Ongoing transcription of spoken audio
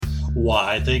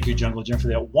Why, thank you, Jungle Jim, for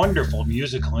that wonderful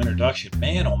musical introduction.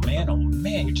 Man, oh man, oh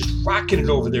man, you're just rocking it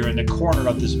over there in the corner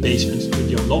of this basement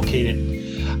studio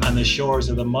located on the shores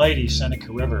of the mighty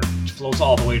Seneca River, which flows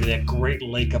all the way to that great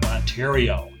lake of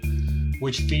Ontario,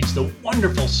 which feeds the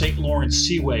wonderful St. Lawrence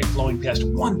Seaway flowing past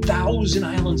 1,000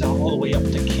 islands out all the way up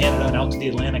to Canada and out to the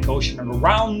Atlantic Ocean and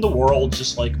around the world,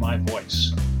 just like my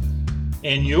voice.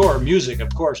 And your music,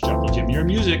 of course, Jungle Jim, your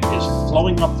music is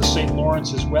flowing up the St.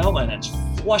 Lawrence as well, and it's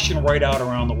flushing right out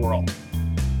around the world.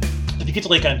 If you get to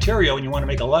Lake Ontario and you want to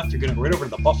make a left, you're going to go right over to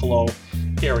the Buffalo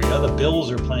area. The Bills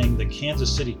are playing the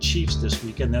Kansas City Chiefs this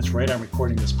weekend. That's right, I'm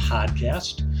recording this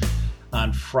podcast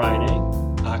on Friday,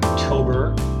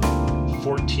 October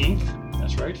 14th.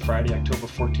 That's right, Friday, October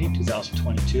 14th,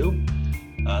 2022.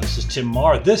 This is Tim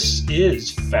Marr. This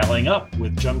is Fouling Up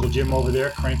with Jungle Jim over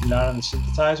there, cranking out on the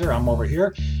synthesizer. I'm over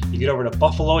here. You get over to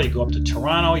Buffalo, you go up to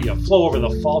Toronto, you flow over the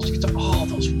falls, you get to all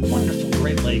those wonderful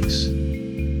Great Lakes.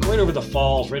 Go right over the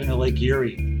falls, right into Lake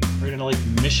Erie, right into Lake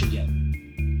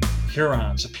Michigan,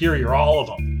 Huron, Superior, all of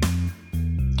them.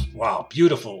 Wow,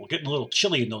 beautiful. We're getting a little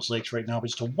chilly in those lakes right now, but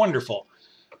just a wonderful,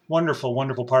 wonderful,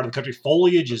 wonderful part of the country.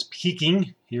 Foliage is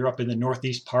peaking here up in the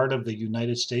northeast part of the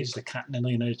United States, the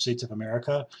continental United States of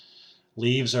America.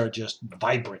 Leaves are just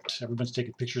vibrant. Everyone's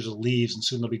taking pictures of leaves, and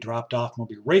soon they'll be dropped off, and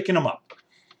we'll be raking them up.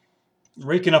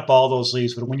 Raking up all those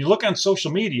leaves. But when you look on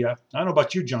social media, I don't know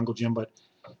about you, Jungle Jim, but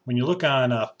when you look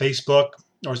on Facebook,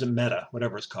 or is it Meta,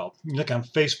 whatever it's called, you look on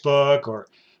Facebook or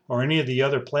any of the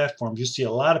other platforms, you see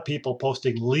a lot of people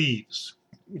posting leaves,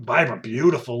 vibrant,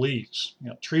 beautiful leaves. You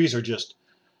know, trees are just,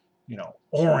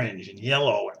 orange and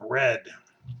yellow and red.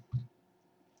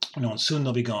 And soon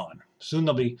they'll be gone. Soon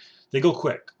they go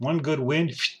quick. One good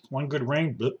wind, one good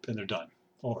rain, blip, and they're done.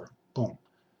 Over, boom.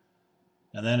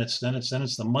 And then it's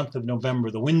the month of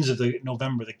November. The winds of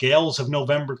November, the gales of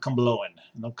November come blowing,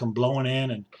 and they'll come blowing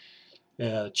in, and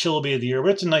the chill will be of the year.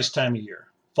 But it's a nice time of year.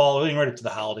 Following right up to the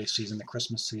holiday season, the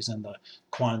Christmas season, the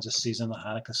Kwanzaa season, the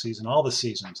Hanukkah season, all the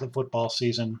seasons, the football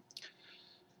season,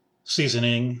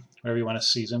 seasoning, whatever you want to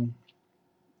season.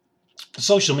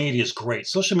 Social media is great.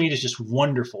 Social media is just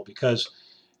wonderful because,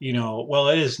 well,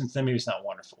 it is. Maybe it's not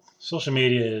wonderful. Social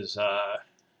media is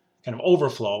kind of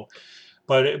overflow,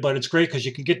 but it's great because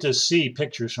you can get to see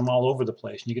pictures from all over the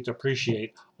place, and you get to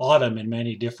appreciate autumn in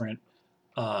many different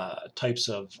types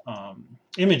of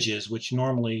images, which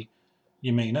normally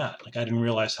you may not. Like, I didn't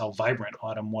realize how vibrant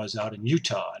autumn was out in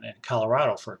Utah and in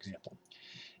Colorado, for example.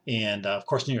 And of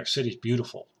course, New York City is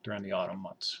beautiful during the autumn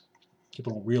months.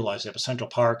 People don't realize they have a Central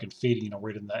Park and feeding,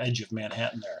 right in the edge of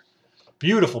Manhattan there.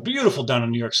 Beautiful, beautiful down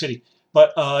in New York City.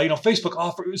 But,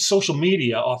 Facebook social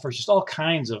media offers just all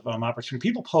kinds of opportunity.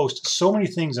 People post so many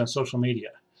things on social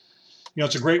media.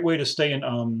 It's a great way to stay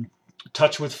in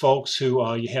touch with folks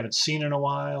who you haven't seen in a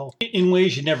while in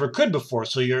ways you never could before.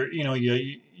 So you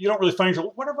don't really find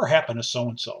yourself, whatever happened to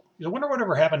so-and-so? Wonder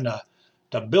whatever happened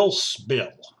to Bill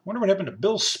Spill. Wonder what happened to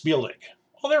Bill Spielig.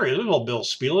 Oh, there he is, little Bill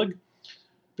Spielig.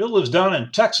 Bill lives down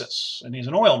in Texas, and he's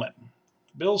an oilman.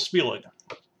 Bill Spielig.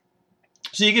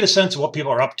 So you get a sense of what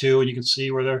people are up to, and you can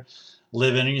see where they're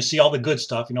living, and you see all the good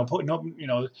stuff. People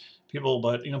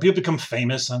become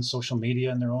famous on social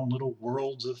media in their own little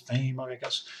worlds of fame, I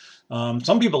guess.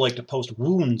 Some people like to post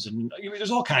wounds, and there's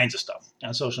all kinds of stuff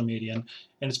on social media, and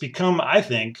it's become, I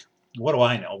think, what do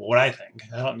I know? What I think,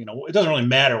 it doesn't really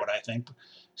matter what I think,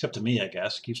 except to me, I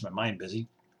guess. It keeps my mind busy.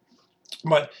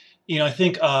 But I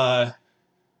think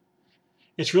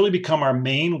it's really become our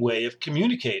main way of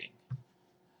communicating.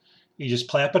 You just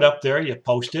plap it up there, you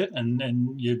post it, and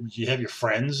you have your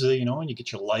friends, and you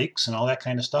get your likes and all that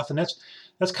kind of stuff. And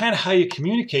that's kind of how you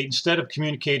communicate instead of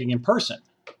communicating in person.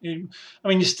 You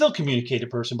still communicate in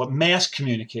person, but mass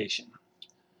communication.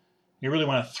 You really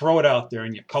want to throw it out there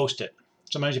and you post it.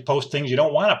 Sometimes you post things you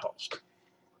don't want to post.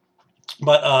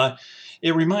 But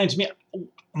it reminds me,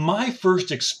 my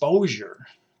first exposure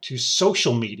to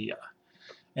social media,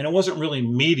 and it wasn't really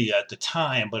media at the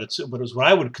time, but it was what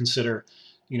I would consider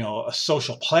a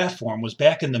social platform, was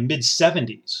back in the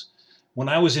mid-'70s. When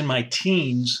I was in my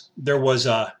teens, there was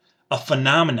a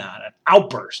phenomenon, an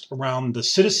outburst around the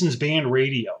Citizens Band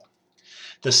radio.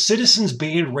 The Citizens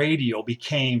Band radio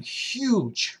became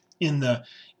huge in the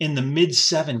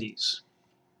mid-'70s.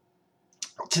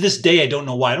 To this day, I don't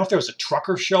know why. I don't know if there was a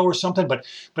trucker show or something, but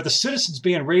the Citizens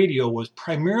Band radio was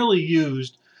primarily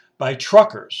used by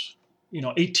truckers,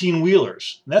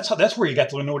 18-wheelers. That's where you got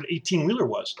to know what an 18-wheeler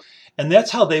was. And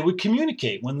that's how they would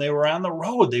communicate when they were on the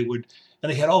road. And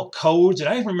they had all codes. And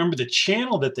I remember the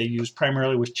channel that they used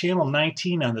primarily was channel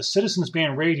 19 on the Citizens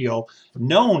Band radio,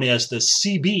 known as the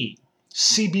CB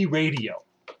radio.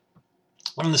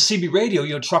 On the CB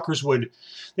radio, truckers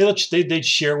they'd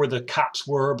share where the cops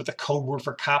were, but the code word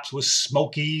for cops was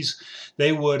Smokies.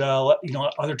 They would let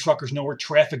other truckers know where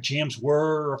traffic jams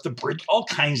were, or if the bridge, all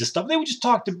kinds of stuff. They would just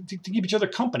talk to keep each other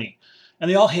company,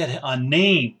 and they all had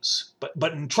names.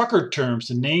 But in trucker terms,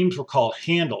 the names were called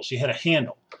handles. You had a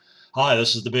handle. Hi,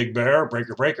 this is the Big Bear,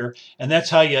 Breaker Breaker, and that's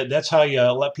how you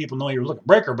let people know you're looking.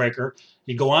 Breaker Breaker.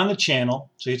 You go on the channel,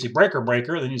 so you'd say Breaker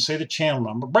Breaker, then you'd say the channel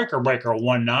number, Breaker Breaker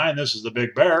 19. This is the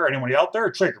Big Bear. Anybody out there?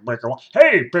 Breaker Breaker 1.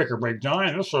 Hey, Breaker Breaker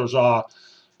 9.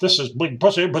 This is Big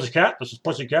Pussycat. This is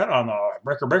Pussycat on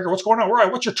Breaker Breaker. What's going on? All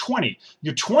right, what's your 20?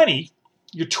 Your 20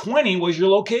 was your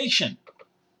location.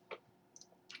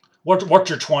 What's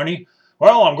your 20?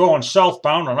 Well, I'm going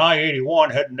southbound on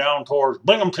I-81, heading down towards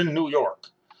Binghamton, New York.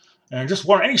 And just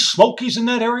want any Smokies in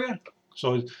that area?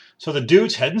 So the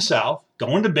dude's heading south,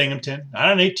 going to Binghamton,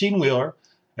 on an 18-wheeler.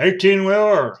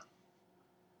 18-wheeler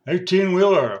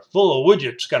full of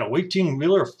widgets. Got a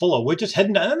 18-wheeler full of widgets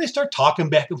heading down. And then they start talking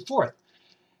back and forth.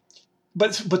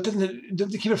 But then they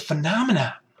became a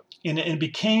phenomenon. And it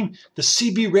became, the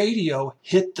CB radio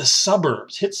hit the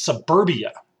suburbs, hit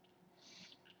suburbia.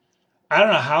 I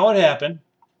don't know how it happened.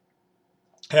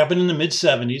 It happened in the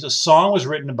mid-'70s. A song was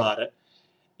written about it.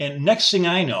 And next thing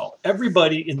I know,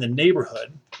 everybody in the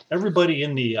neighborhood, everybody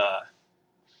in the,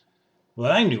 what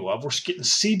I knew of, were getting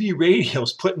CB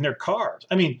radios put in their cars.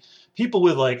 I mean, people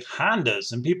with like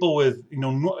Hondas and people with,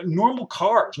 normal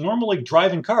cars, normal like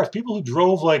driving cars. People who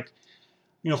drove like,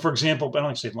 for example, I don't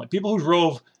like to say them, like people who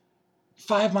drove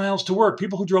 5 miles to work,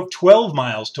 people who drove 12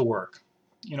 miles to work,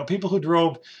 people who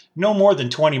drove no more than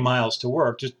 20 miles to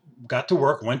work, just got to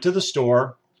work, went to the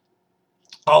store,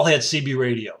 all had CB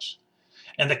radios.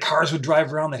 And the cars would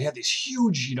drive around. They had these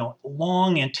huge,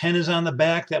 long antennas on the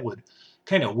back that would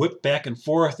kind of whip back and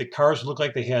forth. The cars would look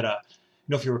like they had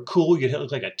if you were cool, you'd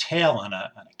look like a tail on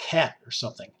a cat or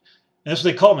something. And that's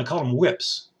what they called them. They called them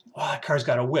whips. Oh, that car's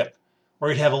got a whip. Or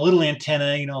you'd have a little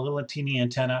antenna, a little teeny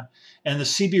antenna. And the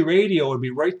CB radio would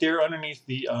be right there underneath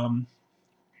the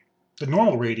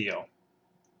normal radio.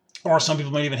 Or some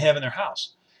people might even have it in their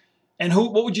house. And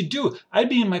what would you do? I'd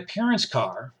be in my parents'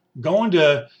 car going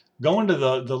to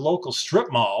the local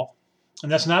strip mall,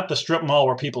 and that's not the strip mall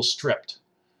where people stripped.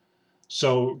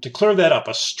 So to clear that up,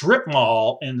 a strip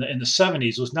mall in the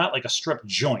 70s was not like a strip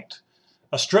joint.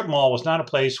 A strip mall was not a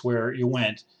place where you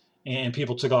went and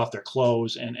people took off their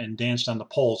clothes and danced on the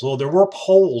poles. Well, there were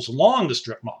poles along the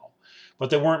strip mall, but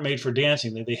they weren't made for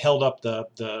dancing. They held up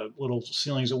the little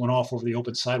ceilings that went off over the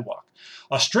open sidewalk.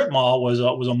 A strip mall was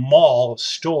a mall of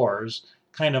stores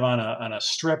kind of on a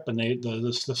strip, and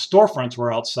the storefronts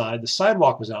were outside. The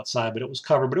sidewalk was outside, but it was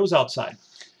covered, but it was outside.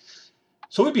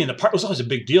 So we'd be in the park. It was always a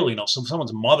big deal,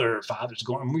 someone's mother or father's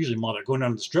usually mother, going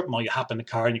down to the strip mall. You hop in the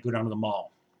car and you go down to the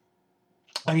mall.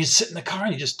 And you'd sit in the car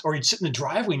and you'd sit in the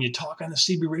driveway and you'd talk on the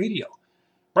CB radio.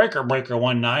 Breaker, Breaker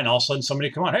 19. All of a sudden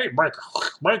somebody come on. Hey, Breaker,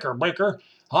 Breaker, Breaker.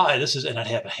 Hi, and I'd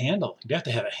have a handle. You'd have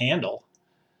to have a handle.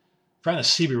 If you're on the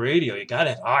CB radio, you got to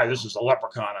have, hi, this is the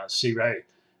Leprechaun on CB radio.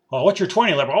 Well, what's your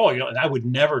 20 leprechaun? Oh, and I would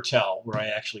never tell where I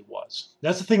actually was.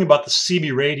 That's the thing about the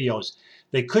CB radios.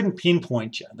 They couldn't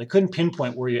pinpoint you. They couldn't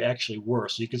pinpoint where you actually were.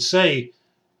 So you could say,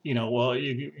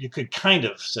 you could kind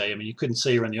of say, you couldn't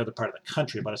say you're in the other part of the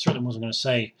country, but I certainly wasn't going to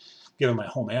say, give them my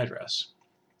home address.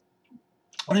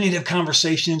 And then you'd have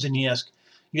conversations and you ask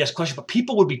questions, but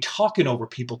people would be talking over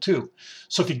people too.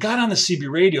 So if you got on the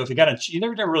CB radio, you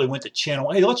never really went to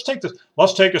channel, hey, let's take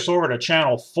this over to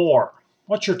channel 4.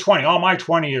 What's your 20? Oh, my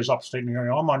 20 is upstate New York.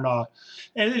 I'm on,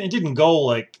 and it didn't go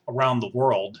like around the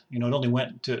world. It only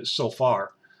went to so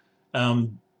far. But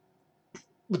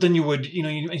then you would,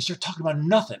 you start talking about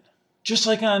nothing. Just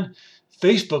like on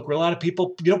Facebook, where a lot of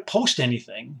people, don't post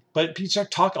anything, but you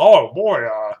start talking, oh boy,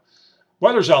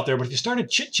 weather's out there. But if you started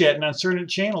chit-chatting on certain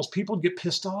channels, people would get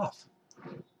pissed off.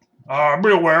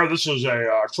 Be aware, this is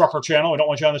a trucker channel. We don't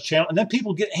want you on this channel. And then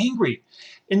people get angry.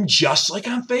 And just like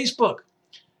on Facebook,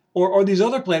 or these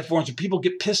other platforms where people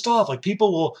get pissed off. Like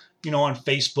people will, on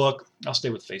Facebook, I'll stay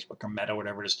with Facebook or Meta,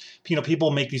 whatever it is. People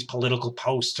make these political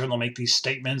posts, or they'll make these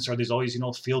statements, or these always,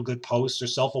 feel-good posts or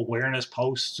self-awareness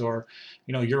posts, or,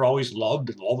 you're always loved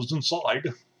and love is inside.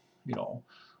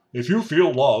 If you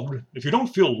feel loved, if you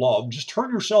don't feel loved, just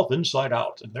turn yourself inside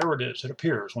out. And there it is. It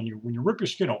appears. When you rip your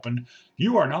skin open,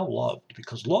 you are now loved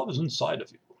because love is inside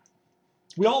of you.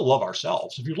 We all love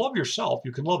ourselves. If you love yourself,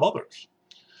 you can love others.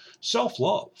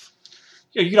 Self-love.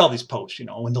 You get all these posts,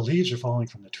 when the leaves are falling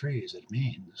from the trees, it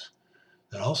means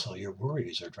that also your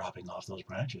worries are dropping off those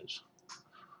branches.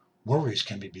 Worries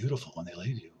can be beautiful when they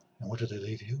leave you. And what do they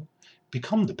leave you?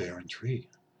 Become the barren tree.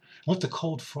 Let the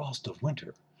cold frost of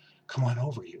winter come on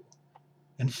over you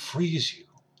and frees you.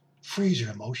 Frees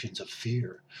your emotions of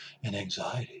fear and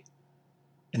anxiety.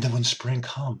 And then when spring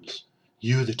comes,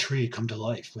 you, the tree, come to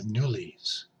life with new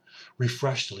leaves,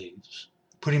 refreshed leaves,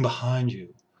 putting behind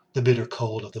you the bitter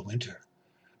cold of the winter,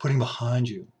 putting behind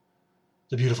you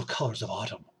the beautiful colors of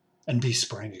autumn, and be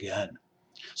spring again.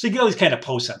 So you get all these kind of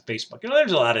posts on Facebook.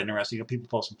 There's a lot of interesting, people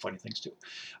posting funny things too.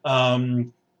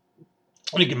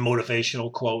 You get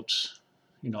motivational quotes,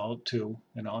 too,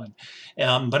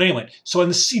 but anyway, so in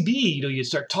the CB, you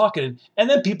start talking, and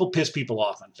then people piss people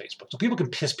off on Facebook. So people can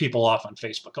piss people off on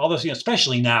Facebook. All this,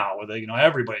 especially now, where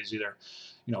everybody's either,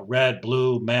 red,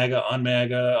 blue, MAGA,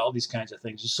 unMAGA, all these kinds of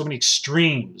things. There's so many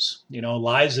extremes.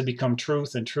 Lies have become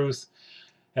truth, and truth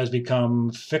has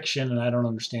become fiction, and I don't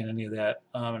understand any of that.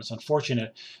 And it's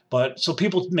unfortunate. But so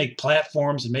people make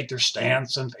platforms and make their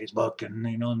stance on Facebook, and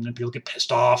and then people get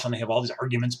pissed off, and they have all these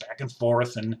arguments back and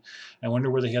forth. And I wonder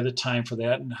where they have the time for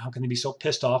that, and how can they be so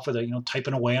pissed off with it,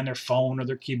 typing away on their phone or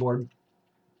their keyboard.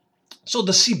 So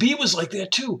the CB was like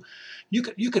that too. You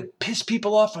could piss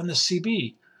people off on the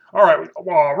CB. All right,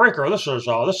 well, Raker, this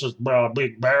is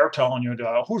Big Bear telling you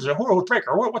who's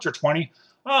Raker? What's your 20?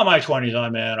 Oh, my 20s,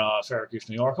 I'm in Syracuse,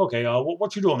 New York. Okay,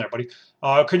 what you doing there, buddy?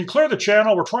 Can you clear the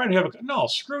channel? We're trying to have a... No,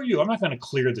 screw you. I'm not going to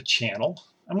clear the channel.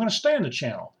 I'm going to stay in the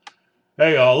channel.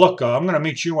 Hey, look, I'm going to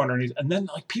meet you underneath. And then,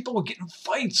 people would get in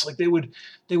fights. They would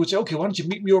say, okay, why don't you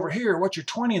meet me over here? What's your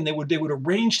 20? And they would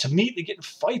arrange to meet. They get in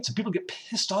fights, and people get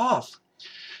pissed off.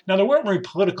 Now, there weren't very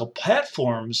political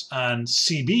platforms on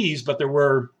CBs, but there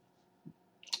were,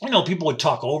 people would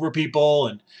talk over people,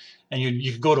 and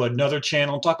you could go to another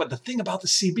channel and talk about the thing about the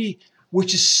CB,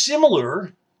 which is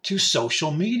similar to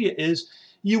social media, is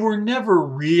you were never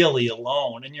really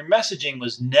alone, and your messaging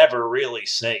was never really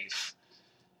safe.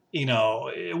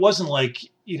 It wasn't like,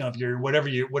 if you're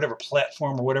whatever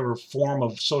platform or whatever form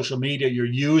of social media you're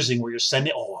using, where you're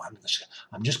sending,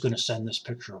 I'm just going to send this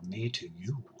picture of me to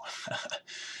you.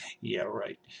 Yeah,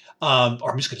 right.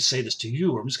 Or I'm just going to say this to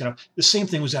you, or the same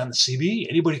thing was on the CB.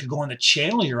 Anybody could go on the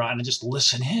channel you're on and just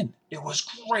listen in. It was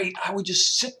great. I would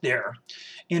just sit there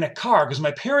in a car, because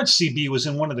my parents' CB was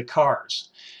in one of the cars.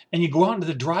 And you go out into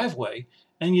the driveway,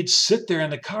 and you'd sit there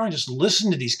in the car and just listen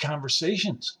to these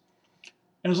conversations.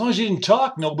 And as long as you didn't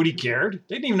talk, nobody cared.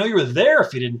 They didn't even know you were there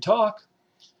if you didn't talk.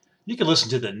 You could listen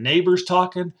to the neighbors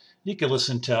talking. You could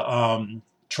listen to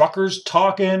truckers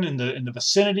talking in the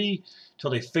vicinity till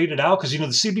they faded out. Because, the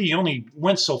CB only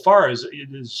went so far as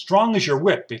strong as your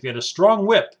whip. If you had a strong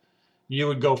whip, you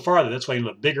would go farther. That's why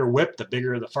the bigger whip,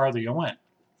 the farther you went.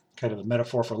 Kind of the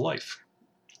metaphor for life.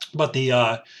 But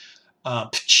that's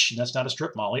not a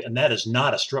strip mall, and that is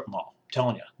not a strip mall. I'm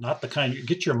telling you, not the kind.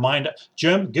 Get your mind,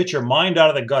 Jim. Get your mind out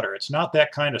of the gutter. It's not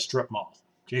that kind of strip mall.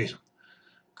 Jeez,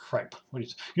 crap.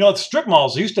 At strip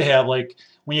malls, they used to have,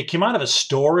 when you came out of a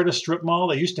store at a strip mall,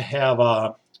 they used to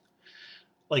have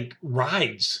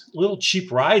rides, little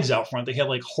cheap rides out front. They had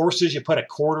horses. You put a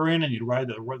quarter in, and you'd ride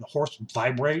the horse would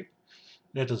vibrate.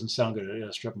 That doesn't sound good at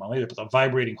a strip mall either, but the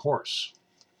vibrating horse.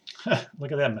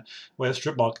 Look at that. Well, the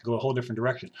strip mall could go a whole different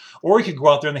direction. Or you could go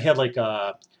out there and they had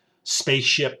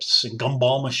spaceships and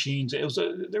gumball machines.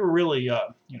 They were really,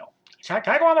 can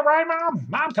I go on the ride, Mom?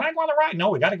 Mom, can I go on the ride? No,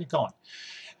 we got to get going.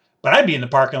 But I'd be in the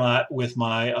parking lot with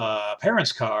my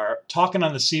parents' car talking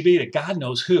on the CB to God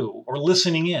knows who, or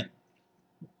listening in.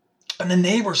 And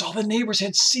all the neighbors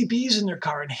had CBs in their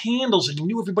car and handles, and you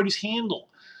knew everybody's handle.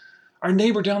 Our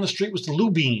neighbor down the street was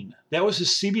Lou Bean. That was his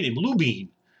CB name, Lou Bean.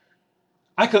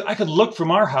 I could look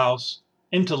from our house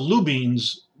into Lou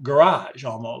Bean's garage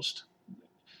almost.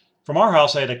 From our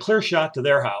house, I had a clear shot to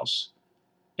their house.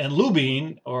 And Lou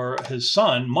Bean, or his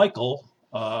son, Michael,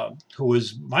 who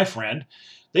was my friend,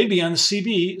 they'd be on the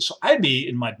CB. So I'd be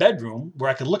in my bedroom where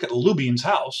I could look at Lou Bean's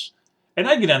house, and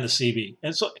I'd get on the CB.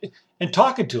 And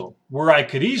talking to him, where I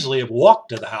could easily have walked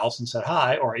to the house and said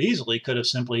hi, or I easily could have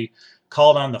simply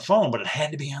called on the phone, but it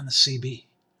had to be on the CB.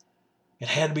 It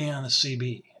had to be on the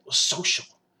CB. It was social.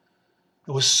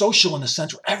 It was social in the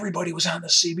sense where everybody was on the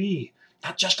CB,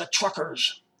 not just the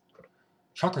truckers.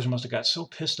 Truckers must have got so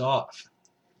pissed off.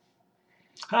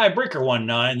 Hi, Breaker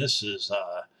 19. This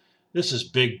is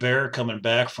Big Bear coming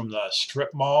back from the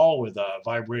strip mall with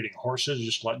vibrating horses.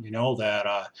 Just letting you know that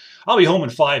I'll be home in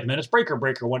 5 minutes. Breaker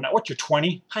 19. What's your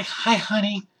 20? Hi,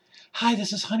 honey. Hi,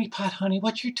 this is Honey Pot Honey.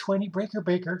 What's your 20?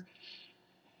 Breaker.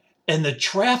 And the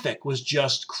traffic was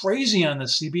just crazy on the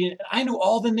CB. I knew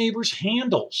all the neighbors'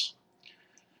 handles.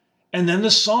 And then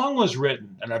the song was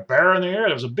written, and A Bear in the Air.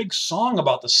 There was a big song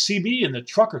about the CB and the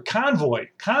trucker. Convoy.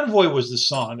 Convoy was the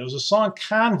song. There was a song,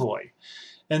 Convoy.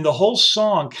 And the whole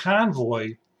song,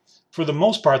 Convoy, for the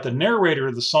most part, the narrator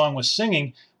of the song was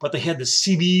singing, but they had the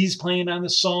CBs playing on the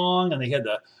song, and they had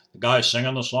the guy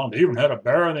singing the song. They even had a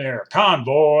bear in there.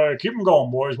 Convoy, keep them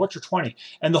going, boys. What's your 20?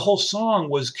 And the whole song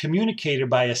was communicated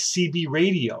by a CB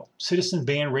radio, Citizen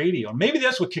Band Radio. Maybe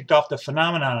that's what kicked off the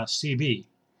phenomenon of CB.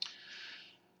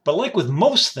 But like with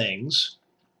most things,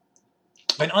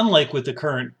 and unlike with the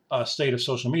current state of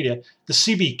social media, the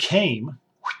CB came,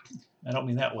 I don't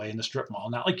mean that way, in the strip mall.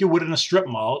 Not like you would in a strip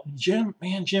mall. Jim,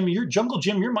 your Jungle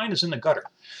Jim, your mind is in the gutter.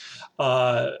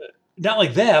 Not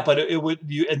like that, but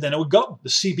and then it would go. The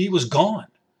CB was gone.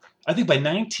 I think by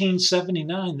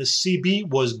 1979, the CB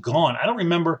was gone. I don't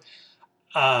remember.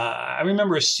 I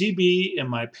remember a CB in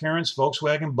my parents'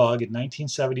 Volkswagen Bug in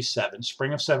 1977,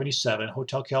 spring of 77.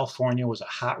 Hotel California was a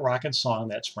hot rockin' song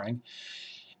that spring.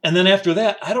 And then after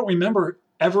that, I don't remember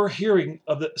ever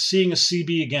seeing a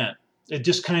CB again. It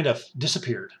just kind of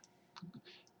disappeared.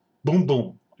 Boom,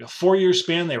 boom. A 4-year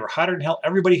span, they were hotter than hell.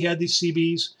 Everybody had these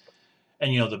CBs.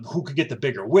 And, who could get the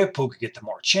bigger whip, who could get the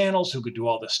more channels, who could do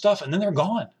all this stuff. And then they're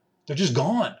gone. They're just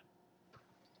gone.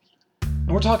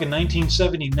 And we're talking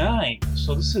 1979.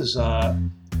 So this is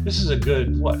a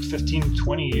good, 15,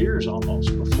 20 years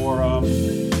almost before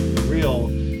real,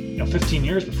 15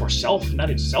 years before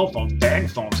not even cell phones, bag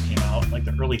phones came out in like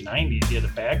the early 90s. You had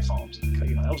the bag phones.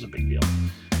 That was a big deal.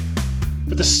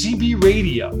 But the CB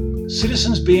radio,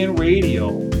 Citizens Band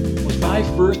Radio, was my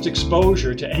first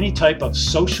exposure to any type of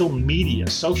social media,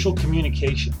 social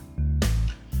communication.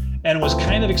 And it was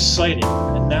kind of exciting.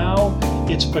 And now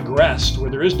it's progressed where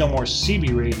there is no more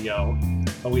CB radio,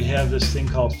 but we have this thing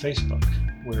called Facebook,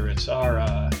 where it's our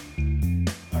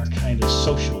kind of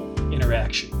social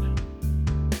interaction.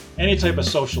 Any type of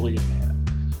social you can have.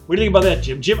 What do you think about that,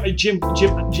 Jim? Jim,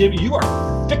 you are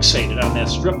fixated on that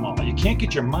strip mall. You can't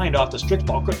get your mind off the strip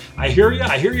mall. I hear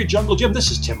you, Jungle Jim.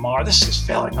 This is Tim Marr. This is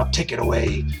Failing Up. Take it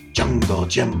away, Jungle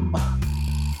Jim.